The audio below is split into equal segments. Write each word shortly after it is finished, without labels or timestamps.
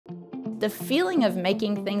The feeling of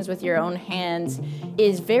making things with your own hands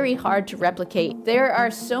is very hard to replicate. There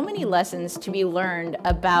are so many lessons to be learned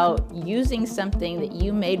about using something that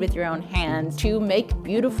you made with your own hands to make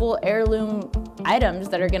beautiful heirloom items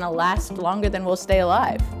that are going to last longer than we'll stay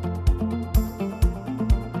alive.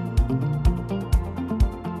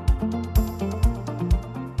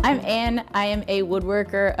 I'm Anne. I am a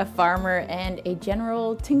woodworker, a farmer, and a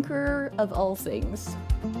general tinkerer of all things.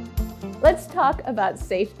 Let's talk about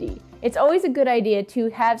safety. It's always a good idea to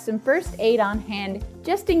have some first aid on hand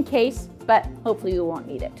just in case, but hopefully you won't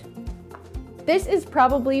need it. This is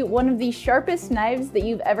probably one of the sharpest knives that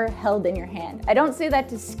you've ever held in your hand. I don't say that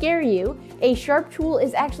to scare you. A sharp tool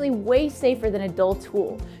is actually way safer than a dull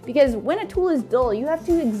tool, because when a tool is dull, you have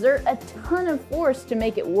to exert a ton of force to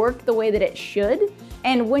make it work the way that it should.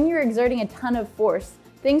 And when you're exerting a ton of force,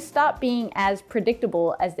 things stop being as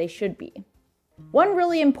predictable as they should be. One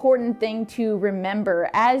really important thing to remember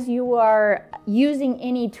as you are using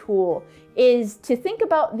any tool is to think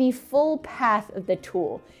about the full path of the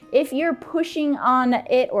tool. If you're pushing on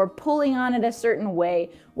it or pulling on it a certain way,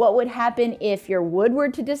 what would happen if your wood were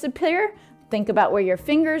to disappear? Think about where your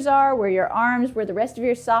fingers are, where your arms, where the rest of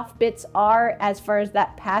your soft bits are as far as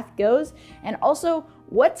that path goes, and also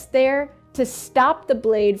what's there to stop the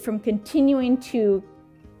blade from continuing to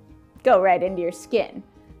go right into your skin.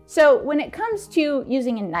 So when it comes to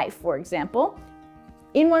using a knife, for example,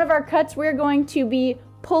 in one of our cuts, we're going to be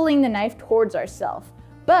pulling the knife towards ourselves.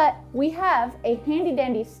 But we have a handy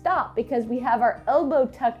dandy stop because we have our elbow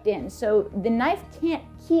tucked in. So the knife can't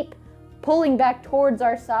keep pulling back towards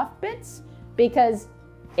our soft bits because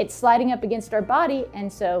it's sliding up against our body.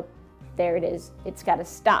 And so there it is, it's got to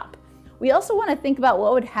stop. We also want to think about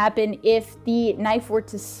what would happen if the knife were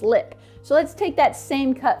to slip. So let's take that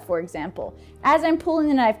same cut, for example. As I'm pulling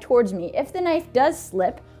the knife towards me, if the knife does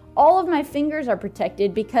slip, all of my fingers are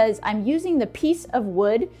protected because I'm using the piece of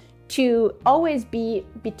wood to always be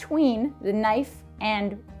between the knife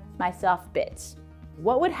and my soft bits.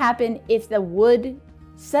 What would happen if the wood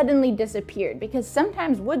suddenly disappeared? Because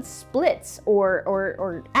sometimes wood splits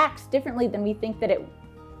or acts differently than we think that it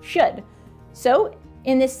should. So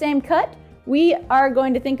in this same cut, we are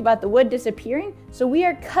going to think about the wood disappearing. So we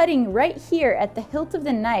are cutting right here at the hilt of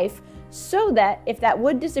the knife so that if that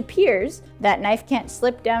wood disappears, that knife can't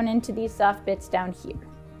slip down into these soft bits down here.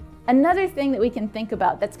 Another thing that we can think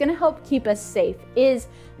about that's going to help keep us safe is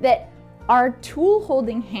that our tool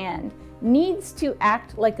holding hand needs to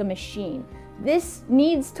act like a machine. This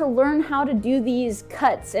needs to learn how to do these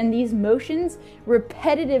cuts and these motions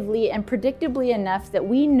repetitively and predictably enough that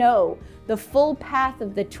we know the full path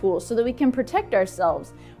of the tool so that we can protect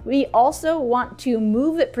ourselves. We also want to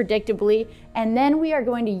move it predictably, and then we are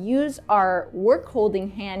going to use our work holding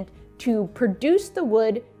hand to produce the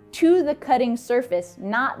wood to the cutting surface,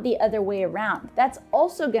 not the other way around. That's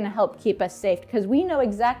also going to help keep us safe because we know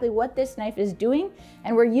exactly what this knife is doing,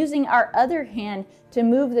 and we're using our other hand to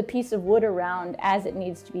move the piece of wood around as it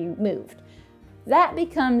needs to be moved. That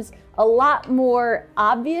becomes a lot more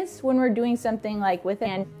obvious when we're doing something like with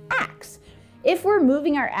an axe. If we're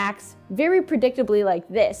moving our axe very predictably like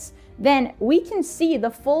this, then we can see the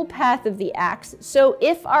full path of the axe. So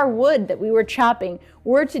if our wood that we were chopping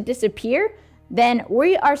were to disappear, then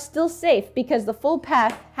we are still safe because the full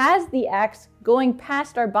path has the axe going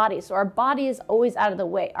past our body. So our body is always out of the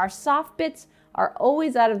way. Our soft bits are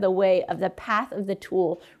always out of the way of the path of the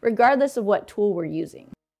tool, regardless of what tool we're using.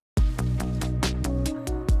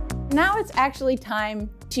 Now it's actually time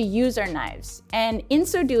to use our knives. And in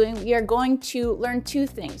so doing, we are going to learn two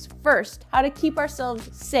things. First, how to keep ourselves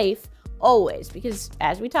safe always, because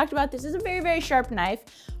as we talked about, this is a very, very sharp knife,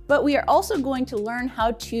 but we are also going to learn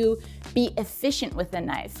how to be efficient with the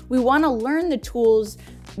knife. We want to learn the tools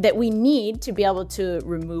that we need to be able to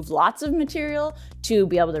remove lots of material, to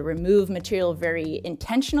be able to remove material very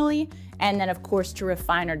intentionally, and then of course to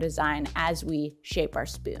refine our design as we shape our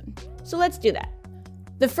spoon. So let's do that.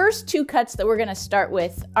 The first two cuts that we're going to start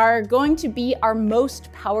with are going to be our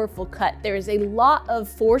most powerful cut. There is a lot of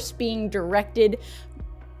force being directed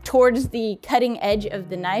towards the cutting edge of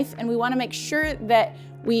the knife, and we want to make sure that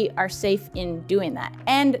we are safe in doing that.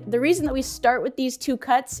 And the reason that we start with these two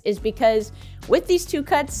cuts is because with these two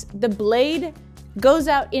cuts, the blade goes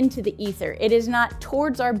out into the ether. It is not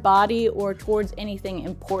towards our body or towards anything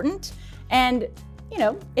important. And you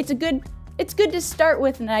know, it's good to start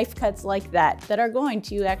with knife cuts like that are going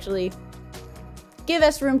to actually give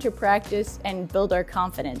us room to practice and build our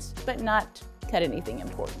confidence, but not cut anything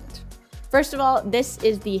important. First of all, this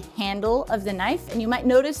is the handle of the knife, and you might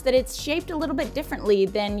notice that it's shaped a little bit differently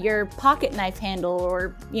than your pocket knife handle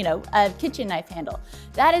or, a kitchen knife handle.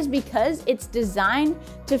 That is because it's designed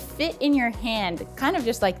to fit in your hand, kind of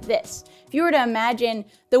just like this. If you were to imagine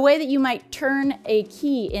the way that you might turn a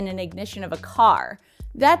key in an ignition of a car,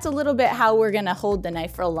 that's a little bit how we're gonna hold the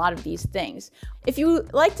knife for a lot of these things. If you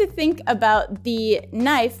like to think about the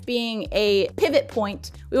knife being a pivot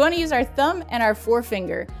point, we wanna use our thumb and our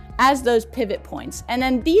forefinger as those pivot points. And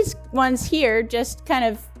then these ones here just kind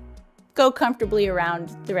of go comfortably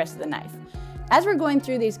around the rest of the knife. As we're going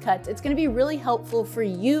through these cuts, it's gonna be really helpful for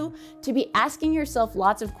you to be asking yourself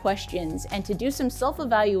lots of questions and to do some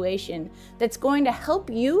self-evaluation that's going to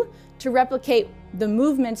help you to replicate the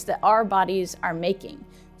movements that our bodies are making.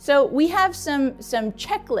 So we have some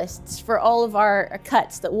checklists for all of our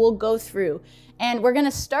cuts that we'll go through. And we're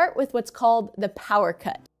gonna start with what's called the power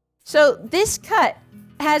cut. So this cut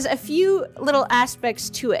has a few little aspects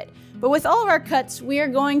to it. But with all of our cuts, we are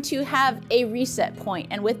going to have a reset point.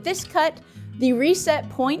 And with this cut, the reset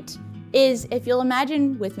point is, if you'll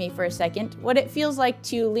imagine with me for a second, what it feels like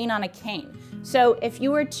to lean on a cane. So if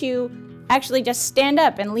you were to actually just stand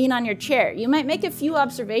up and lean on your chair, you might make a few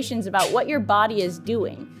observations about what your body is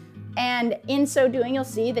doing. And in so doing, you'll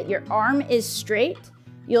see that your arm is straight.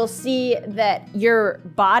 You'll see that your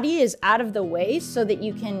body is out of the way so that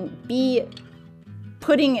you can be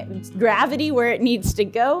putting gravity where it needs to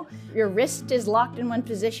go. Your wrist is locked in one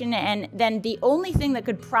position, and then the only thing that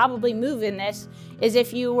could probably move in this is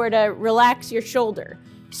if you were to relax your shoulder.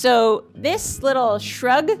 So this little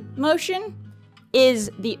shrug motion is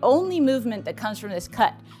the only movement that comes from this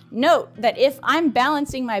cut. Note that if I'm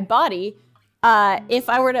balancing my body, if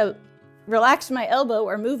I were to relax my elbow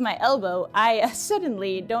or move my elbow, I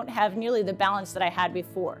suddenly don't have nearly the balance that I had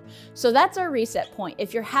before. So that's our reset point.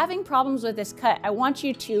 If you're having problems with this cut, I want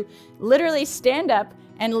you to literally stand up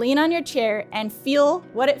and lean on your chair and feel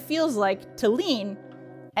what it feels like to lean,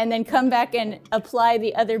 and then come back and apply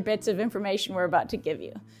the other bits of information we're about to give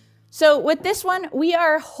you. So with this one, we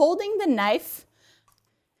are holding the knife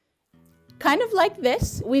kind of like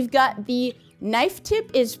this. We've got the knife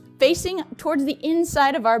tip is facing towards the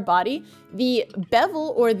inside of our body. The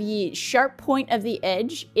bevel, or the sharp point of the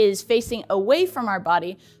edge, is facing away from our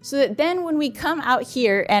body, so that then when we come out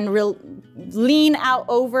here and lean out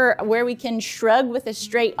over where we can shrug with a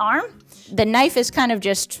straight arm, the knife is kind of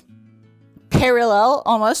just parallel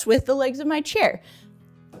almost with the legs of my chair.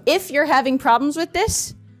 If you're having problems with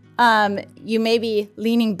this, you may be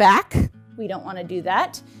leaning back. We don't want to do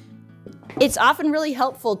that. It's often really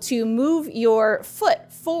helpful to move your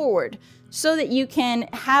foot forward so that you can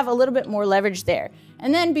have a little bit more leverage there.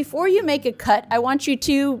 And then before you make a cut, I want you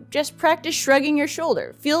to just practice shrugging your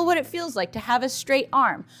shoulder. Feel what it feels like to have a straight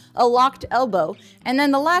arm, a locked elbow. And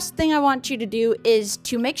then the last thing I want you to do is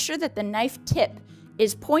to make sure that the knife tip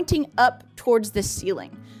is pointing up towards the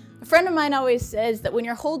ceiling. A friend of mine always says that when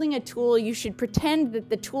you're holding a tool, you should pretend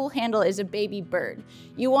that the tool handle is a baby bird.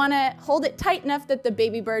 You want to hold it tight enough that the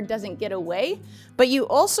baby bird doesn't get away, but you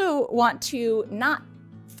also want to not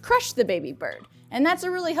crush the baby bird. And that's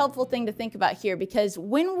a really helpful thing to think about here, because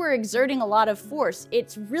when we're exerting a lot of force,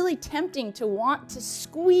 it's really tempting to want to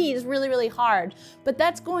squeeze really, really hard, but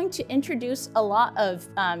that's going to introduce a lot of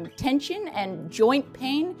tension and joint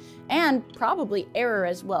pain, and probably error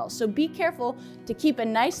as well. So be careful to keep a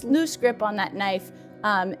nice loose grip on that knife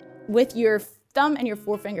with your thumb and your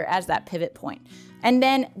forefinger as that pivot point. And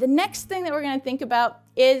then the next thing that we're going to think about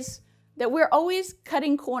is that we're always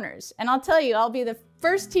cutting corners. And I'll tell you, I'll be the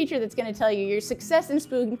first teacher that's going to tell you your success in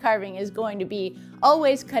spoon carving is going to be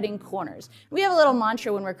always cutting corners. We have a little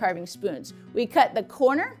mantra when we're carving spoons. We cut the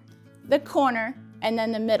corner, and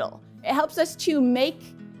then the middle. It helps us to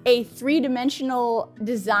make a three-dimensional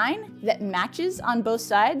design that matches on both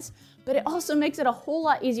sides, but it also makes it a whole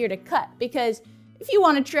lot easier to cut, because if you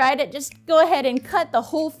want to try it, just go ahead and cut the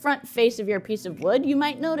whole front face of your piece of wood. You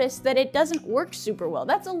might notice that it doesn't work super well.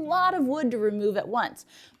 That's a lot of wood to remove at once.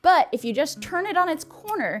 But if you just turn it on its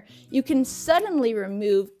corner, you can suddenly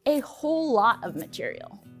remove a whole lot of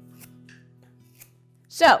material.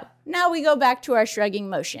 So now we go back to our shrugging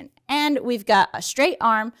motion, and we've got a straight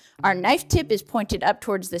arm. Our knife tip is pointed up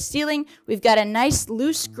towards the ceiling. We've got a nice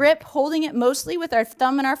loose grip, holding it mostly with our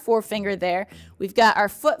thumb and our forefinger there. We've got our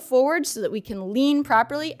foot forward so that we can lean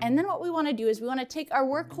properly. And then what we want to do is we want to take our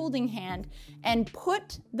work holding hand and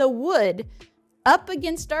put the wood up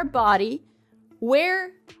against our body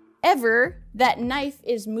wherever that knife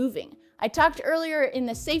is moving. I talked earlier in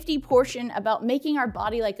the safety portion about making our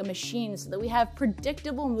body like a machine so that we have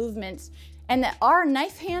predictable movements and that our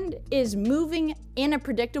knife hand is moving in a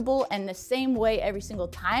predictable and the same way every single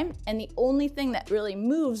time. And the only thing that really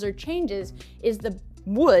moves or changes is the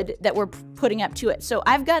wood that we're putting up to it. So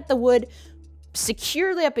I've got the wood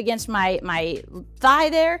securely up against my thigh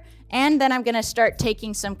there, and then I'm gonna start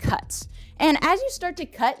taking some cuts. And as you start to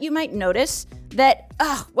cut, you might notice that,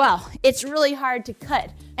 oh, wow, it's really hard to cut.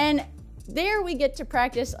 And there we get to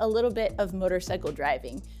practice a little bit of motorcycle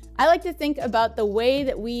driving. I like to think about the way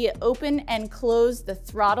that we open and close the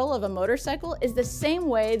throttle of a motorcycle is the same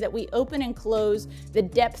way that we open and close the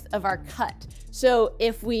depth of our cut. So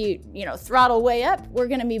if we, throttle way up, we're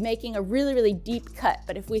gonna be making a really, really deep cut.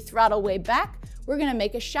 But if we throttle way back, we're gonna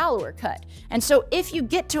make a shallower cut. And so if you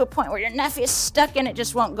get to a point where your knife is stuck and it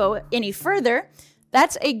just won't go any further,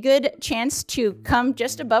 that's a good chance to come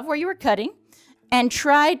just above where you were cutting and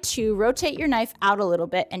try to rotate your knife out a little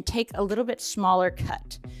bit and take a little bit smaller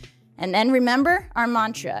cut. And then remember our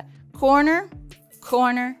mantra: corner,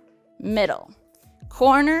 corner, middle.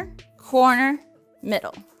 Corner, corner,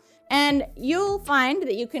 middle. And you'll find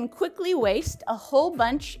that you can quickly waste a whole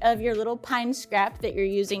bunch of your little pine scrap that you're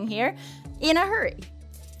using here in a hurry.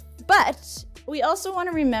 But we also want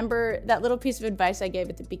to remember that little piece of advice I gave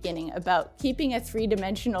at the beginning about keeping a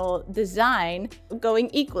three-dimensional design going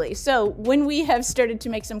equally. So when we have started to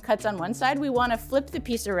make some cuts on one side, we want to flip the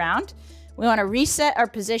piece around. We want to reset our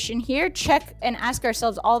position here, check and ask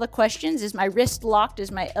ourselves all the questions. Is my wrist locked? Is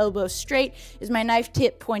my elbow straight? Is my knife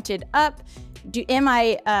tip pointed up? Am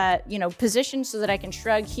I, positioned so that I can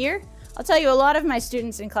shrug here? I'll tell you, a lot of my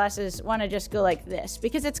students in classes want to just go like this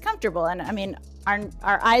because it's comfortable. And I mean,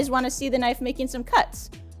 our eyes want to see the knife making some cuts.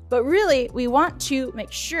 But really, we want to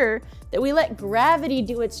make sure that we let gravity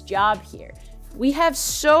do its job here. We have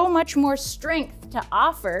so much more strength to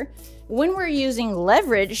offer when we're using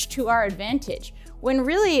leverage to our advantage. When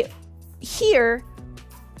really here,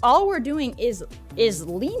 all we're doing is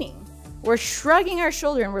leaning. We're shrugging our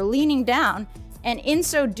shoulder and we're leaning down. And in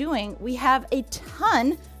so doing, we have a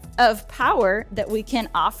ton of power that we can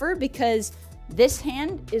offer because this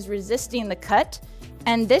hand is resisting the cut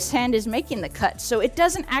and this hand is making the cut. So it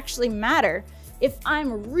doesn't actually matter if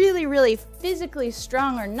I'm really, really physically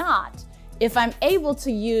strong or not, if I'm able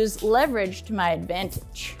to use leverage to my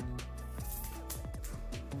advantage.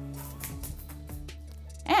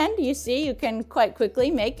 And you see, you can quite quickly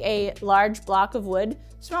make a large block of wood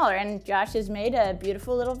smaller. And Josh has made a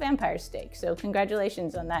beautiful little vampire steak. So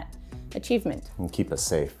congratulations on that achievement. And keep us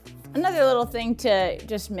safe. Another little thing to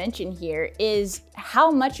just mention here is how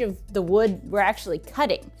much of the wood we're actually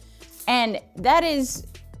cutting. And that is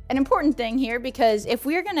an important thing here because if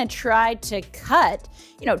we're gonna try to cut,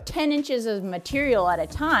 10 inches of material at a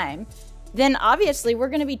time, then obviously we're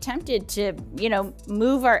gonna be tempted to,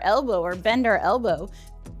 move our elbow or bend our elbow.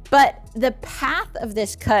 But the path of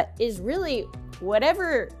this cut is really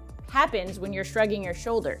whatever happens when you're shrugging your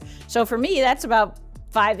shoulder. So for me, that's about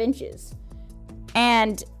 5 inches.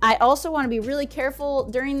 And I also want to be really careful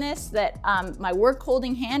during this that my work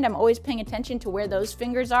holding hand, I'm always paying attention to where those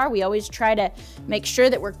fingers are. We always try to make sure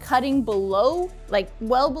that we're cutting below, like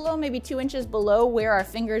well below, maybe 2 inches below where our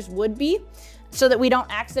fingers would be, so that we don't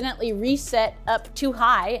accidentally reset up too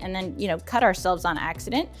high and then, cut ourselves on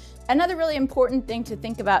accident. Another really important thing to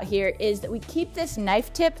think about here is that we keep this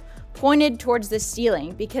knife tip pointed towards the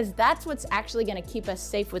ceiling because that's what's actually going to keep us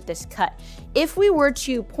safe with this cut. If we were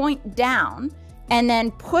to point down and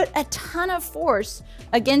then put a ton of force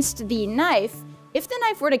against the knife, if the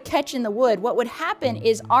knife were to catch in the wood, what would happen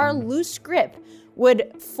is our loose grip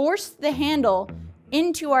would force the handle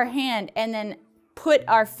into our hand and then put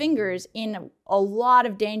our fingers in a lot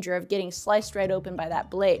of danger of getting sliced right open by that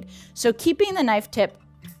blade. So keeping the knife tip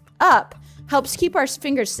up helps keep our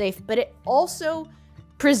fingers safe, but it also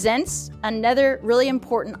presents another really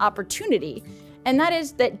important opportunity, and that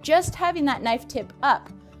is that just having that knife tip up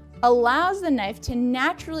allows the knife to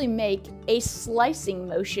naturally make a slicing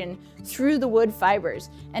motion through the wood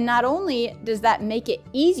fibers. And not only does that make it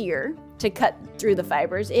easier to cut through the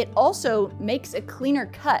fibers, it also makes a cleaner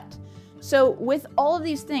cut. So with all of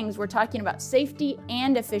these things, we're talking about safety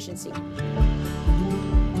and efficiency.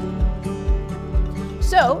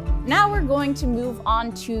 So now we're going to move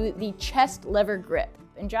on to the chest lever grip.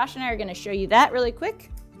 And Josh and I are going to show you that really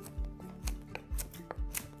quick.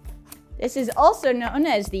 This is also known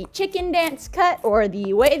as the chicken dance cut, or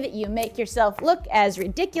the way that you make yourself look as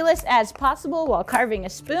ridiculous as possible while carving a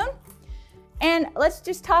spoon. And let's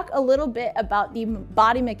just talk a little bit about the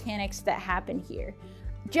body mechanics that happen here.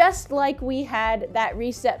 Just like we had that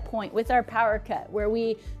reset point with our power cut, where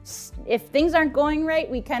if things aren't going right,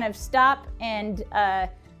 we kind of stop and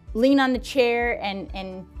lean on the chair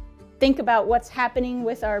and think about what's happening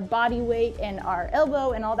with our body weight and our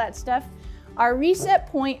elbow and all that stuff, our reset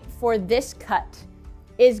point for this cut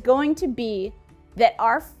is going to be that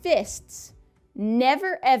our fists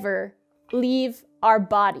never ever leave our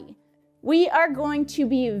body. We are going to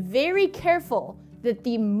be very careful that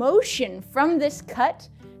the motion from this cut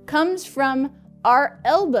comes from our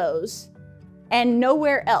elbows and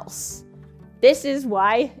nowhere else. This is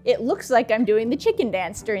why it looks like I'm doing the chicken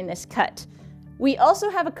dance during this cut. We also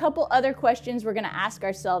have a couple other questions we're gonna ask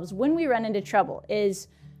ourselves when we run into trouble is,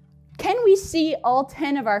 can we see all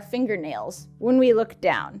 10 of our fingernails when we look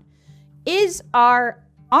down? Is our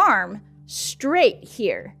arm straight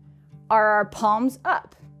here? Are our palms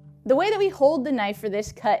up? The way that we hold the knife for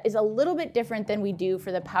this cut is a little bit different than we do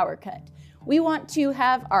for the power cut. We want to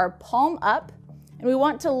have our palm up and we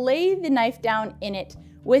want to lay the knife down in it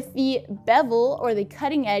with the bevel or the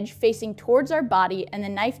cutting edge facing towards our body and the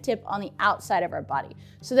knife tip on the outside of our body.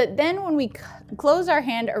 So that then when we close our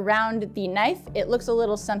hand around the knife, it looks a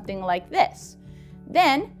little something like this.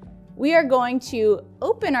 Then we are going to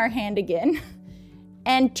open our hand again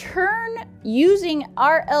and turn using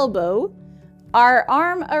our elbow, our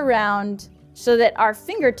arm around so that our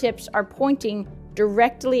fingertips are pointing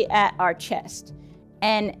directly at our chest.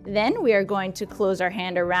 And then we are going to close our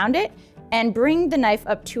hand around it and bring the knife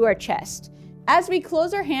up to our chest. As we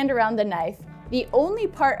close our hand around the knife, the only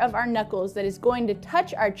part of our knuckles that is going to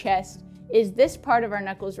touch our chest is this part of our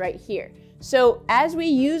knuckles right here. So as we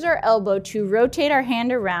use our elbow to rotate our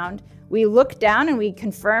hand around, we look down and we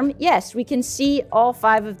confirm, yes, we can see all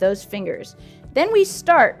 5 of those fingers. Then we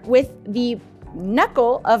start with the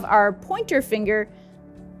knuckle of our pointer finger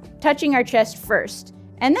touching our chest first.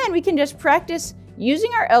 And then we can just practice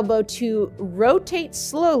using our elbow to rotate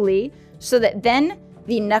slowly so that then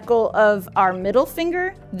the knuckle of our middle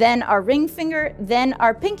finger, then our ring finger, then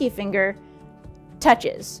our pinky finger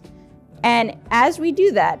touches. And as we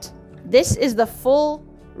do that, this is the full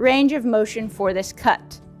range of motion for this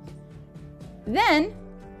cut. Then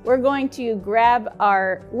we're going to grab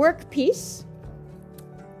our workpiece,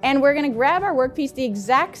 and we're gonna grab our workpiece the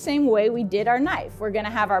exact same way we did our knife. We're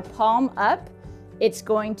gonna have our palm up. It's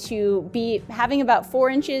going to be having about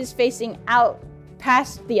 4 inches facing out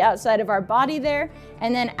past the outside of our body there.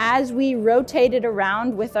 And then as we rotate it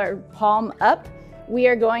around with our palm up, we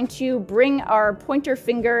are going to bring our pointer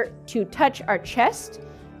finger to touch our chest.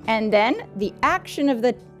 And then the action of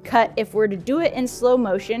the cut, if we're to do it in slow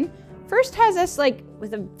motion, first has us like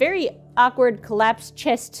with a very awkward collapsed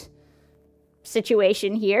chest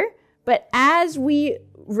situation here. But as we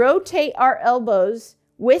rotate our elbows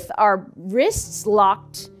with our wrists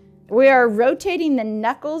locked, we are rotating the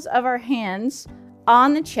knuckles of our hands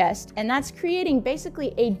on the chest, and that's creating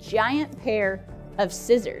basically a giant pair of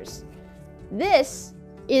scissors. This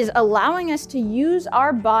is allowing us to use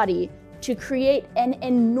our body to create an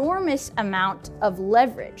enormous amount of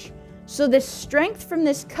leverage. So the strength from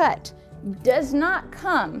this cut does not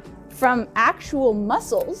come from actual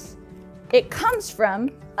muscles. It comes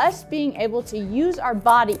from us being able to use our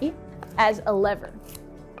body as a lever.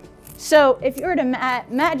 So if you were to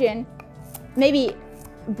imagine maybe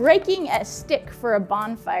breaking a stick for a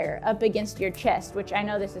bonfire up against your chest, which I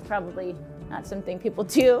know this is probably not something people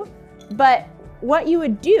do, but what you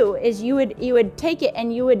would do is you would take it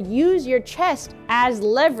and you would use your chest as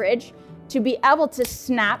leverage to be able to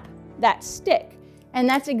snap that stick. And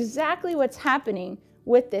that's exactly what's happening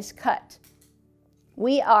with this cut.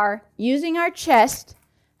 We are using our chest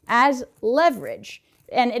as leverage.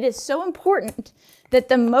 And it is so important that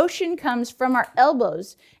the motion comes from our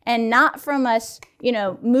elbows and not from us,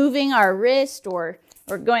 moving our wrist or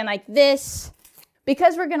going like this,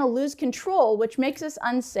 because we're gonna lose control, which makes us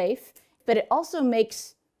unsafe, but it also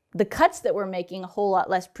makes the cuts that we're making a whole lot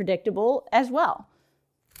less predictable as well.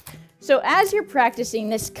 So as you're practicing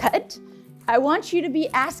this cut, I want you to be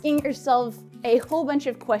asking yourself a whole bunch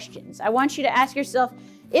of questions. I want you to ask yourself,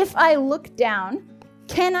 if I look down,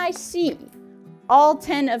 can I see all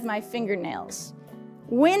 10 of my fingernails?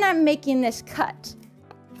 When I'm making this cut,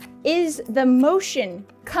 is the motion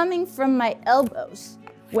coming from my elbows?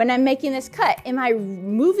 When I'm making this cut, am I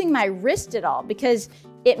moving my wrist at all? Because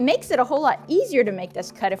it makes it a whole lot easier to make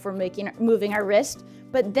this cut if we're moving our wrist,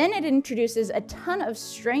 but then it introduces a ton of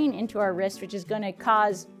strain into our wrist, which is going to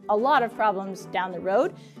cause a lot of problems down the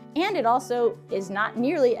road. And it also is not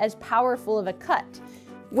nearly as powerful of a cut.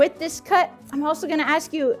 With this cut, I'm also gonna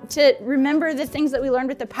ask you to remember the things that we learned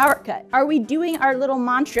with the power cut. Are we doing our little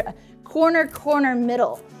mantra, corner, corner,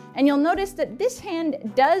 middle? And you'll notice that this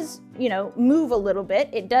hand does, move a little bit.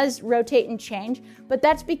 It does rotate and change, but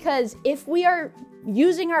that's because if we are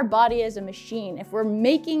using our body as a machine, if we're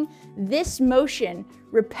making this motion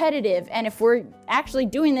repetitive, and if we're actually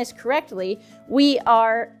doing this correctly, we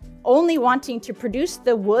are only wanting to produce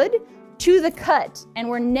the wood to the cut, and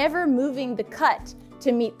we're never moving the cut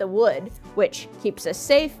to meet the wood, which keeps us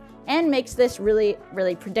safe and makes this really,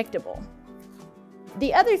 really predictable.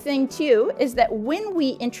 The other thing too is that when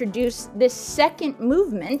we introduce this second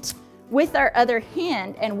movement with our other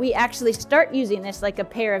hand, and we actually start using this like a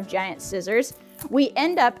pair of giant scissors, we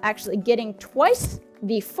end up actually getting twice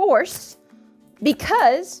the force,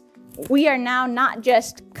 because we are now not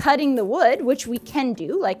just cutting the wood, which we can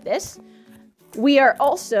do like this, we are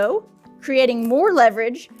also creating more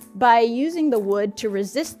leverage by using the wood to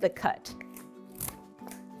resist the cut.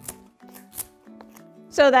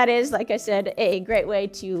 So that is, like I said, a great way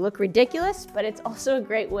to look ridiculous, but it's also a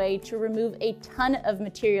great way to remove a ton of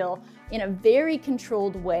material in a very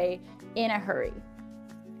controlled way in a hurry.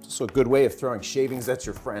 So a good way of throwing shavings at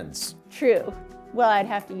your friends. True. Well, I'd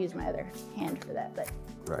have to use my other hand for that, but.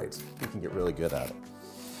 Right, you can get really good at it.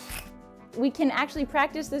 We can actually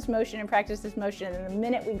practice this motion, and the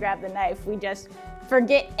minute we grab the knife, we just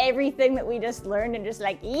forget everything that we just learned and just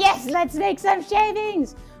like, yes, let's make some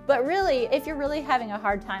shavings. But really, if you're really having a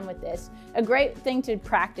hard time with this, a great thing to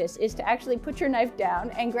practice is to actually put your knife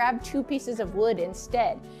down and grab 2 pieces of wood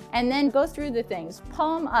instead, and then go through the things,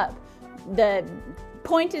 palm up. The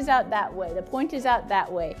point is out that way, the point is out that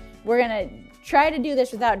way. We're gonna try to do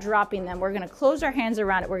this without dropping them. We're gonna close our hands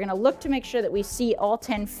around it. We're gonna look to make sure that we see all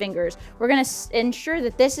 10 fingers. We're gonna ensure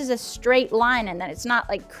that this is a straight line and that it's not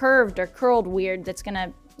like curved or curled weird that's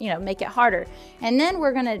gonna, make it harder. And then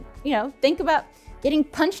we're gonna, think about getting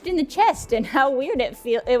punched in the chest and how weird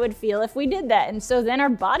it would feel if we did that. And so then our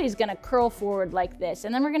body's gonna curl forward like this.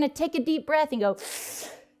 And then we're gonna take a deep breath and go,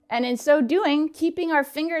 and in so doing, keeping our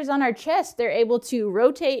fingers on our chest, they're able to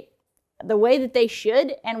rotate the way that they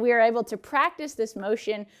should, and we are able to practice this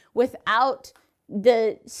motion without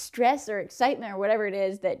the stress or excitement or whatever it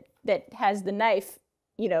is that has the knife,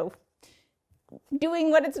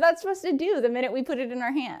 doing what it's not supposed to do the minute we put it in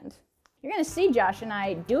our hand. You're gonna see Josh and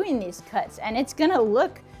I doing these cuts, and it's gonna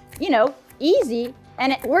look, easy,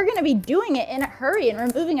 and we're gonna be doing it in a hurry and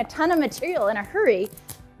removing a ton of material in a hurry.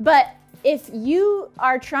 But if you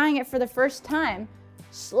are trying it for the first time,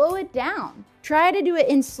 slow it down. Try to do it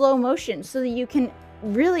in slow motion so that you can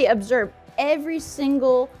really observe every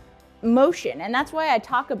single motion. And that's why I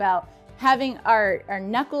talk about having our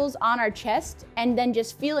knuckles on our chest and then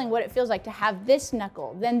just feeling what it feels like to have this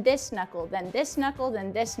knuckle, then this knuckle, then this knuckle,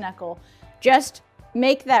 then this knuckle. Just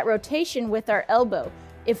make that rotation with our elbow.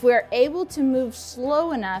 If we're able to move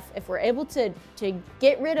slow enough, if we're able to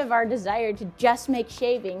get rid of our desire to just make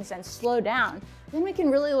shavings and slow down, then we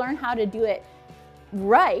can really learn how to do it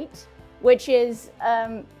right, which is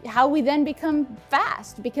how we then become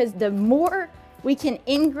fast, because the more we can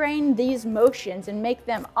ingrain these motions and make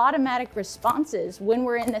them automatic responses when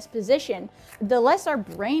we're in this position, the less our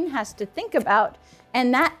brain has to think about,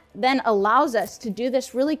 and that then allows us to do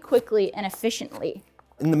this really quickly and efficiently.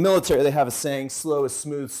 In the military, they have a saying, slow is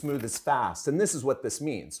smooth, smooth is fast. And this is what this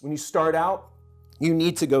means. When you start out, you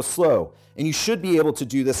need to go slow, and you should be able to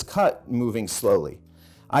do this cut moving slowly.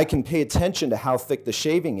 I can pay attention to how thick the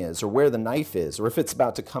shaving is, or where the knife is, or if it's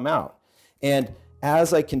about to come out. And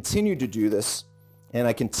as I continue to do this, and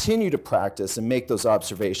I continue to practice and make those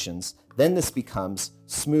observations, then this becomes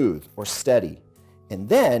smooth or steady. And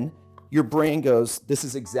then your brain goes, this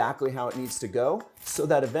is exactly how it needs to go, so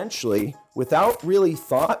that eventually, without really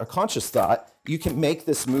thought or conscious thought, you can make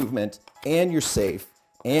this movement and you're safe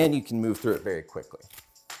and you can move through it very quickly.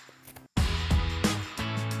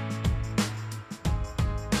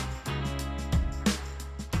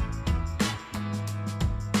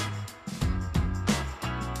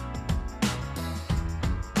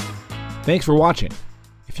 Thanks for watching.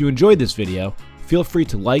 If you enjoyed this video, feel free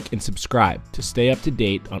to like and subscribe to stay up to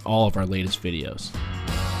date on all of our latest videos.